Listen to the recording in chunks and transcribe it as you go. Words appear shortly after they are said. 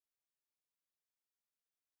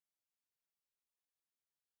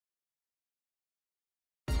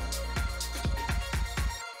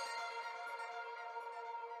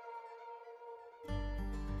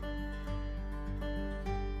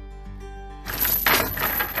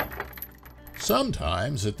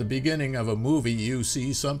Sometimes at the beginning of a movie you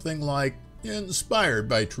see something like inspired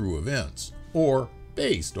by true events or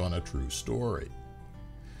based on a true story.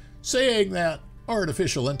 Saying that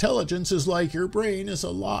artificial intelligence is like your brain is a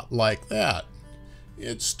lot like that.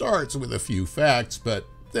 It starts with a few facts, but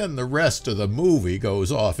then the rest of the movie goes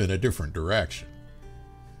off in a different direction.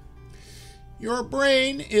 Your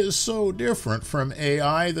brain is so different from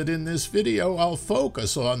AI that in this video I'll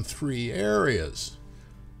focus on 3 areas.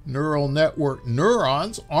 Neural network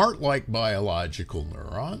neurons aren't like biological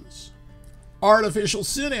neurons. Artificial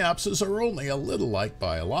synapses are only a little like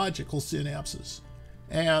biological synapses.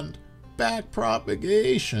 And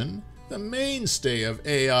backpropagation, the mainstay of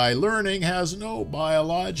AI learning, has no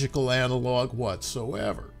biological analog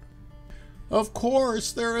whatsoever. Of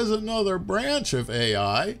course, there is another branch of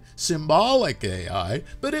AI, symbolic AI,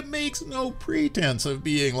 but it makes no pretense of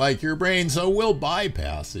being like your brain, so we'll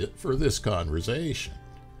bypass it for this conversation.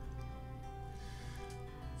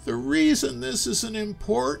 The reason this is an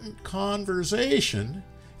important conversation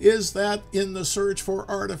is that in the search for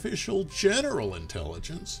artificial general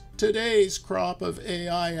intelligence, today's crop of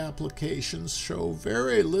AI applications show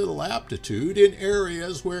very little aptitude in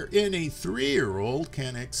areas where any 3-year-old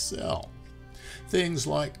can excel. Things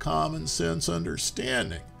like common sense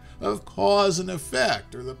understanding of cause and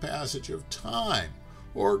effect, or the passage of time,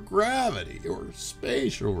 or gravity, or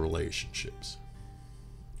spatial relationships.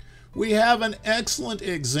 We have an excellent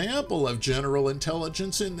example of general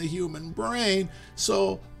intelligence in the human brain,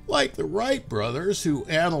 so like the Wright brothers who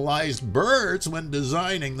analyzed birds when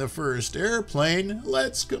designing the first airplane,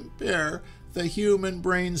 let's compare the human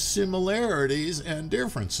brain's similarities and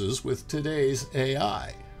differences with today's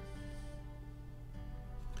AI.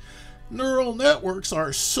 Neural networks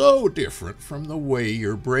are so different from the way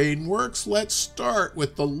your brain works. Let's start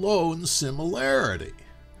with the lone similarity,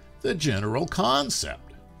 the general concept.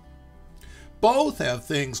 Both have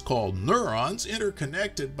things called neurons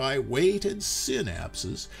interconnected by weighted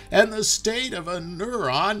synapses, and the state of a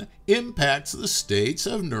neuron impacts the states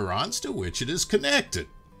of neurons to which it is connected.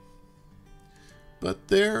 But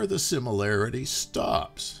there the similarity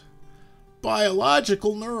stops.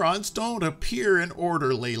 Biological neurons don't appear in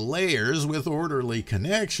orderly layers with orderly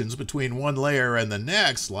connections between one layer and the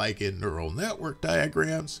next, like in neural network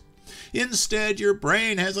diagrams. Instead, your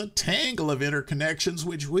brain has a tangle of interconnections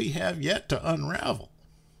which we have yet to unravel.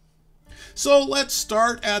 So let's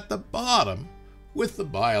start at the bottom with the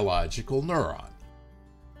biological neuron.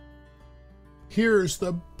 Here's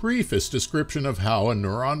the briefest description of how a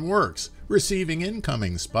neuron works, receiving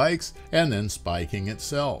incoming spikes and then spiking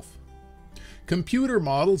itself. Computer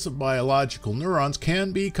models of biological neurons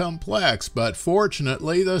can be complex, but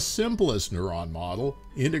fortunately the simplest neuron model,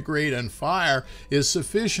 integrate and fire, is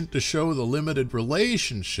sufficient to show the limited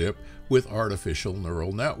relationship with artificial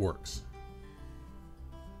neural networks.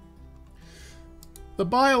 The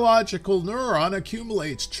biological neuron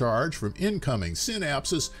accumulates charge from incoming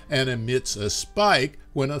synapses and emits a spike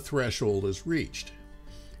when a threshold is reached.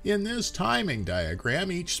 In this timing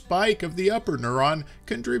diagram, each spike of the upper neuron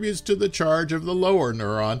contributes to the charge of the lower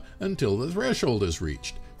neuron until the threshold is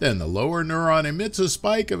reached. Then the lower neuron emits a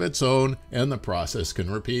spike of its own and the process can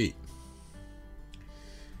repeat.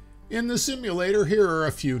 In the simulator, here are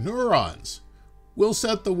a few neurons. We'll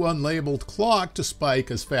set the one labeled clock to spike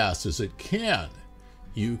as fast as it can.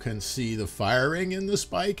 You can see the firing in the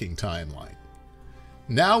spiking timeline.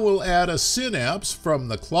 Now we'll add a synapse from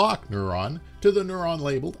the clock neuron to the neuron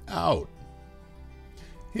labeled out.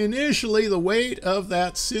 Initially, the weight of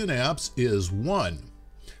that synapse is 1,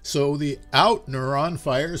 so the out neuron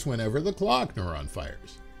fires whenever the clock neuron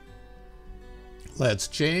fires. Let's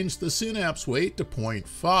change the synapse weight to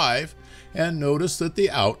 0.5 and notice that the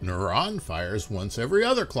out neuron fires once every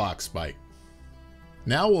other clock spike.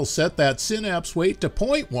 Now we'll set that synapse weight to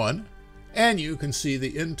 0.1, and you can see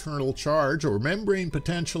the internal charge or membrane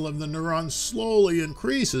potential of the neuron slowly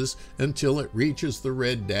increases until it reaches the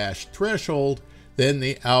red dashed threshold. Then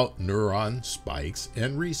the out neuron spikes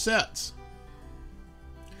and resets.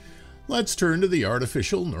 Let's turn to the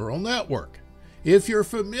artificial neural network. If you're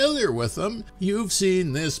familiar with them, you've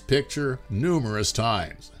seen this picture numerous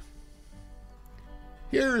times.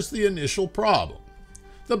 Here's the initial problem.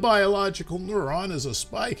 The biological neuron is a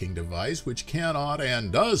spiking device which cannot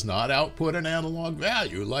and does not output an analog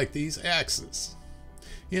value like these axes.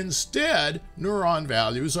 Instead, neuron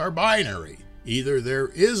values are binary. Either there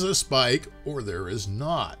is a spike or there is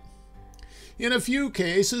not. In a few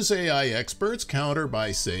cases, AI experts counter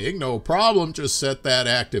by saying, no problem, just set that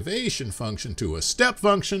activation function to a step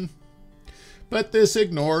function. But this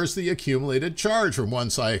ignores the accumulated charge from one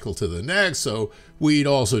cycle to the next, so we'd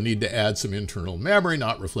also need to add some internal memory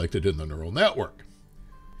not reflected in the neural network.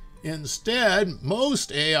 Instead,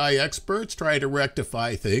 most AI experts try to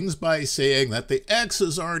rectify things by saying that the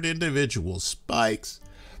X's aren't individual spikes,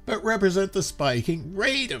 but represent the spiking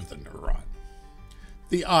rate of the neuron.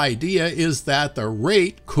 The idea is that the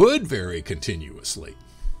rate could vary continuously.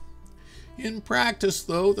 In practice,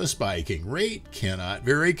 though, the spiking rate cannot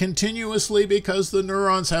vary continuously because the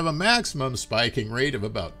neurons have a maximum spiking rate of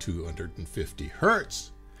about 250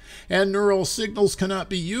 Hertz, and neural signals cannot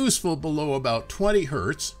be useful below about 20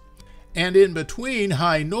 Hertz, and in between,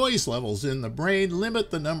 high noise levels in the brain limit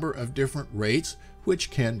the number of different rates which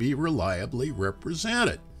can be reliably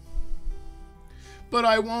represented. But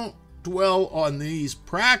I won't dwell on these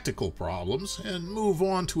practical problems and move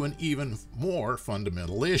on to an even more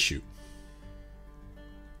fundamental issue.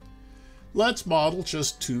 Let's model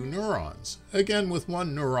just two neurons, again with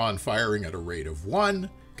one neuron firing at a rate of 1,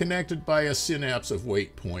 connected by a synapse of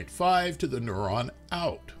weight 0.5 to the neuron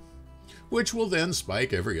out, which will then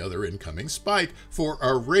spike every other incoming spike for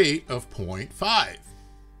a rate of 0.5.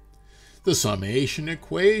 The summation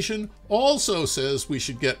equation also says we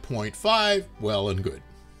should get 0.5, well and good.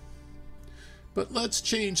 But let's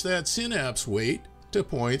change that synapse weight to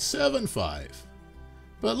 0.75.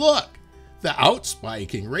 But look, the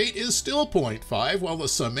outspiking rate is still 0.5, while the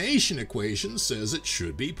summation equation says it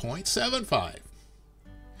should be 0.75.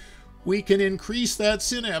 We can increase that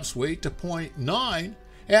synapse weight to 0.9,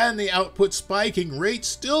 and the output spiking rate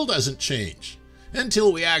still doesn't change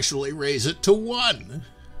until we actually raise it to 1.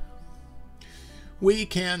 We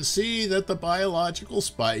can see that the biological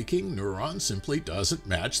spiking neuron simply doesn't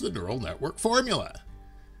match the neural network formula.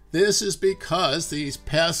 This is because these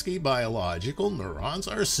pesky biological neurons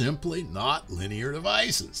are simply not linear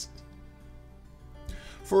devices.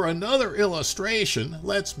 For another illustration,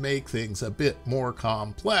 let's make things a bit more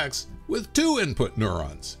complex with two input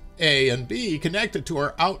neurons, A and B, connected to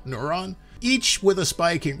our out neuron, each with a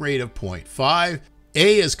spiking rate of 0.5.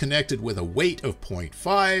 A is connected with a weight of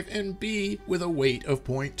 0.5 and B with a weight of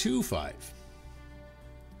 0.25.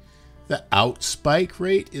 The out spike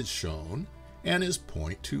rate is shown and is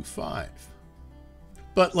 0.25.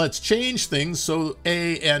 But let's change things so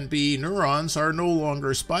A and B neurons are no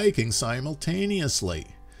longer spiking simultaneously.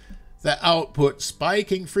 The output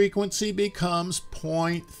spiking frequency becomes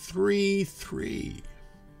 0.33.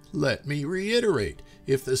 Let me reiterate.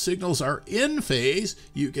 If the signals are in phase,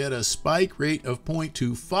 you get a spike rate of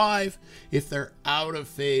 0.25. If they're out of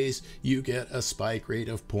phase, you get a spike rate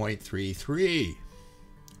of 0.33.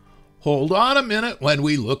 Hold on a minute. When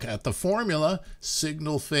we look at the formula,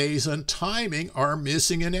 signal phase and timing are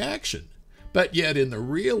missing in action. But yet in the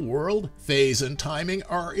real world, phase and timing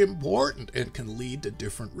are important and can lead to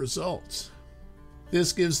different results.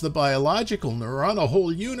 This gives the biological neuron a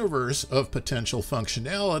whole universe of potential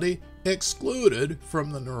functionality excluded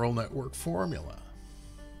from the neural network formula.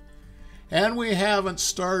 And we haven't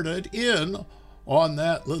started in on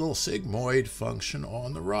that little sigmoid function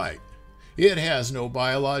on the right. It has no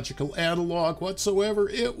biological analog whatsoever.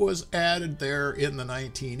 It was added there in the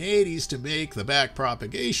 1980s to make the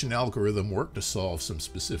backpropagation algorithm work to solve some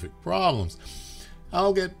specific problems.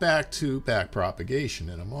 I'll get back to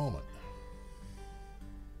backpropagation in a moment.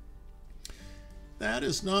 That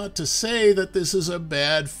is not to say that this is a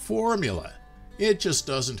bad formula. It just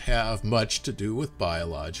doesn't have much to do with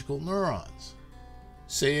biological neurons.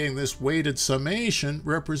 Saying this weighted summation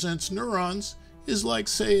represents neurons is like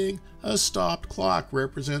saying a stopped clock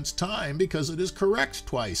represents time because it is correct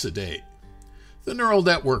twice a day. The neural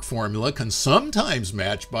network formula can sometimes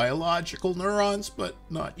match biological neurons, but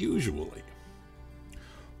not usually.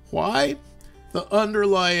 Why? The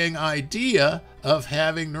underlying idea of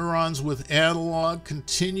having neurons with analog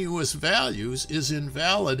continuous values is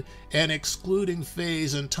invalid, and excluding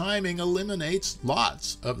phase and timing eliminates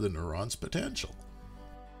lots of the neuron's potential.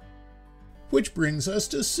 Which brings us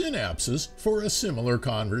to synapses for a similar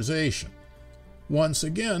conversation. Once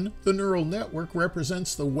again, the neural network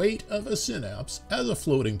represents the weight of a synapse as a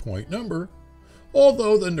floating point number,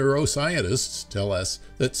 although the neuroscientists tell us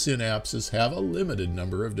that synapses have a limited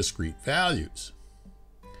number of discrete values.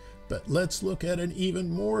 But let's look at an even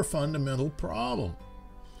more fundamental problem.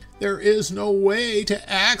 There is no way to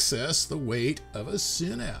access the weight of a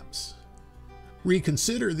synapse.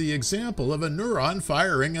 Reconsider the example of a neuron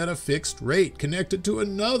firing at a fixed rate connected to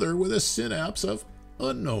another with a synapse of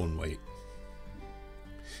unknown weight.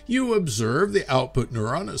 You observe the output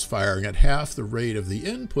neuron is firing at half the rate of the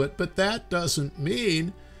input, but that doesn't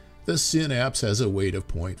mean the synapse has a weight of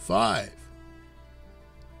 0.5.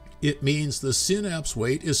 it means the synapse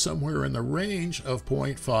weight is somewhere in the range of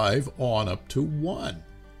 0.5 on up to 1.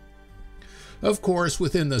 Of course,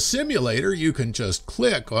 within the simulator, you can just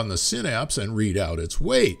click on the synapse and read out its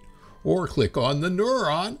weight, or click on the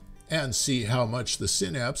neuron and see how much the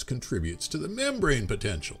synapse contributes to the membrane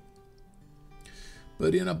potential.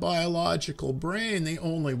 But in a biological brain, the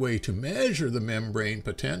only way to measure the membrane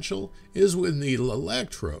potential is with needle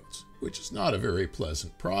electrodes, which is not a very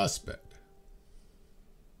pleasant prospect.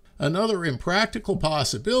 Another impractical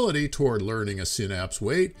possibility toward learning a synapse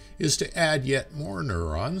weight is to add yet more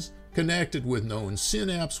neurons connected with known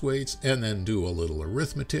synapse weights and then do a little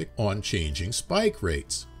arithmetic on changing spike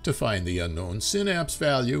rates to find the unknown synapse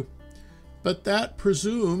value. But that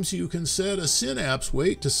presumes you can set a synapse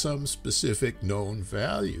weight to some specific known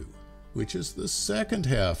value, which is the second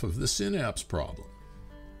half of the synapse problem.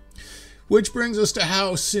 Which brings us to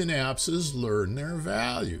how synapses learn their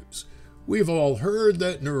values. We've all heard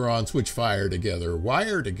that neurons which fire together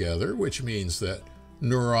wire together, which means that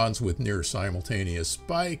neurons with near simultaneous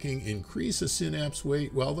spiking increase a synapse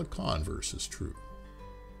weight, while the converse is true.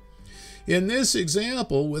 In this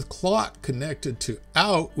example, with clock connected to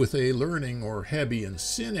out with a learning or Hebbian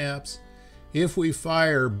synapse, if we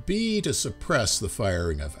fire B to suppress the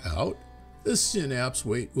firing of out, the synapse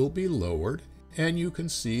weight will be lowered, and you can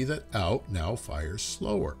see that out now fires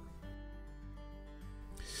slower.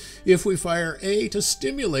 If we fire A to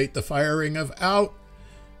stimulate the firing of out,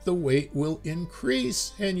 the weight will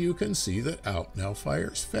increase, and you can see that out now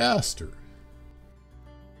fires faster.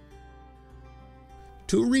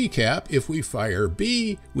 To recap, if we fire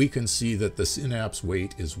B, we can see that the synapse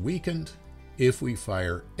weight is weakened. If we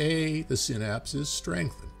fire A, the synapse is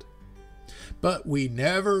strengthened. But we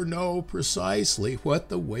never know precisely what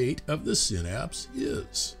the weight of the synapse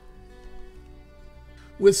is.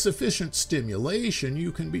 With sufficient stimulation,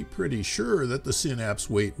 you can be pretty sure that the synapse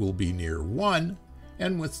weight will be near 1,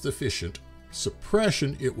 and with sufficient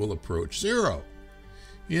suppression, it will approach 0.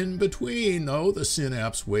 In between, though, the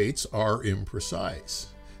synapse weights are imprecise.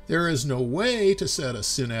 There is no way to set a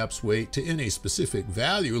synapse weight to any specific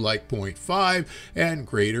value like 0.5, and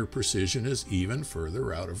greater precision is even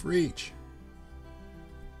further out of reach.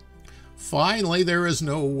 Finally, there is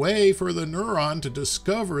no way for the neuron to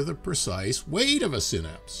discover the precise weight of a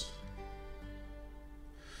synapse.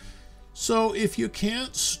 So if you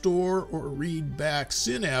can't store or read back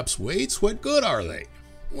synapse weights, what good are they?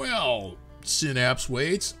 Well, synapse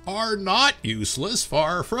weights are not useless,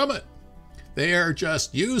 far from it. They are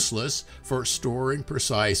just useless for storing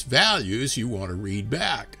precise values you want to read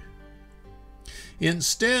back.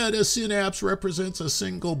 Instead, a synapse represents a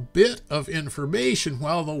single bit of information,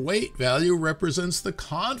 while the weight value represents the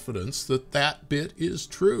confidence that that bit is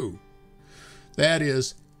true. That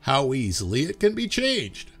is, how easily it can be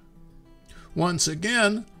changed. Once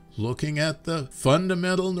again, looking at the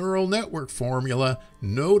fundamental neural network formula,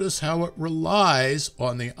 notice how it relies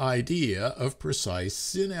on the idea of precise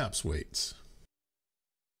synapse weights.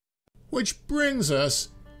 Which brings us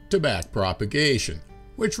to backpropagation,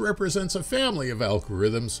 which represents a family of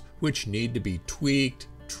algorithms which need to be tweaked,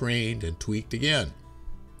 trained, and tweaked again.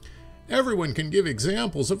 Everyone can give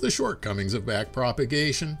examples of the shortcomings of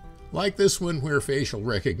backpropagation, like this one where facial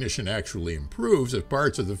recognition actually improves if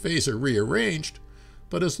parts of the face are rearranged,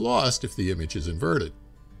 but is lost if the image is inverted.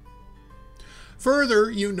 Further,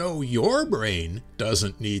 you know your brain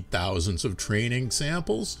doesn't need thousands of training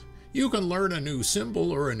samples. You can learn a new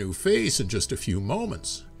symbol or a new face in just a few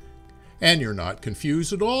moments, and you're not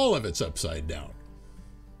confused at all if it's upside down.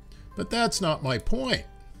 But that's not my point.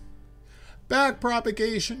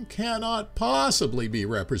 Backpropagation cannot possibly be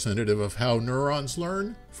representative of how neurons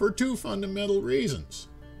learn for two fundamental reasons.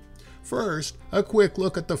 First, a quick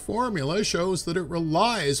look at the formula shows that it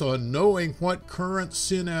relies on knowing what current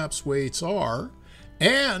synapse weights are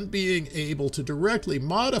and being able to directly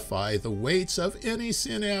modify the weights of any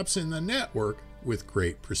synapse in the network with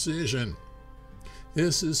great precision.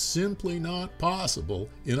 This is simply not possible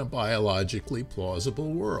in a biologically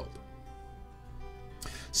plausible world.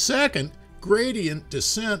 Second, gradient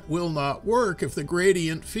descent will not work if the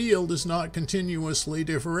gradient field is not continuously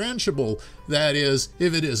differentiable, that is,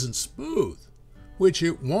 if it isn't smooth, which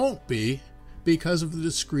it won't be because of the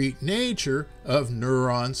discrete nature of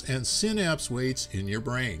neurons and synapse weights in your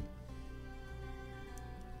brain.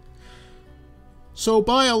 So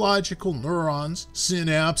biological neurons,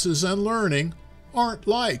 synapses, and learning aren't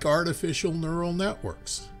like artificial neural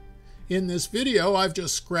networks. In this video, I've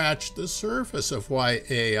just scratched the surface of why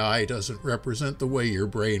AI doesn't represent the way your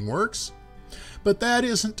brain works. But that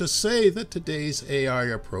isn't to say that today's AI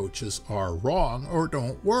approaches are wrong or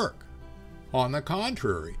don't work. On the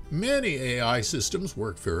contrary, many AI systems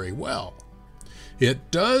work very well.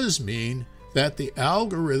 It does mean that the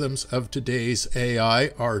algorithms of today's AI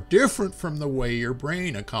are different from the way your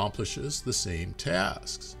brain accomplishes the same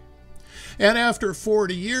tasks. And after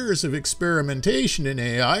 40 years of experimentation in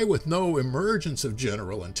AI with no emergence of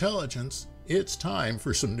general intelligence, it's time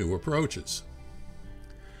for some new approaches.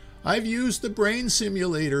 I've used the brain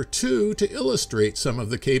simulator too to illustrate some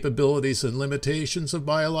of the capabilities and limitations of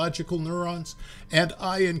biological neurons, and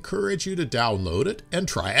I encourage you to download it and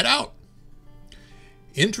try it out.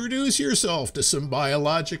 Introduce yourself to some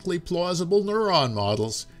biologically plausible neuron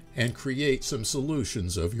models and create some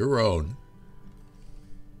solutions of your own.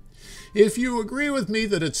 If you agree with me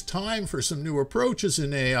that it's time for some new approaches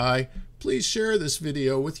in AI, please share this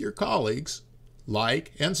video with your colleagues,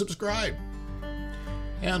 like and subscribe.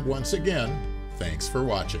 And once again, thanks for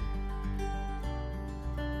watching.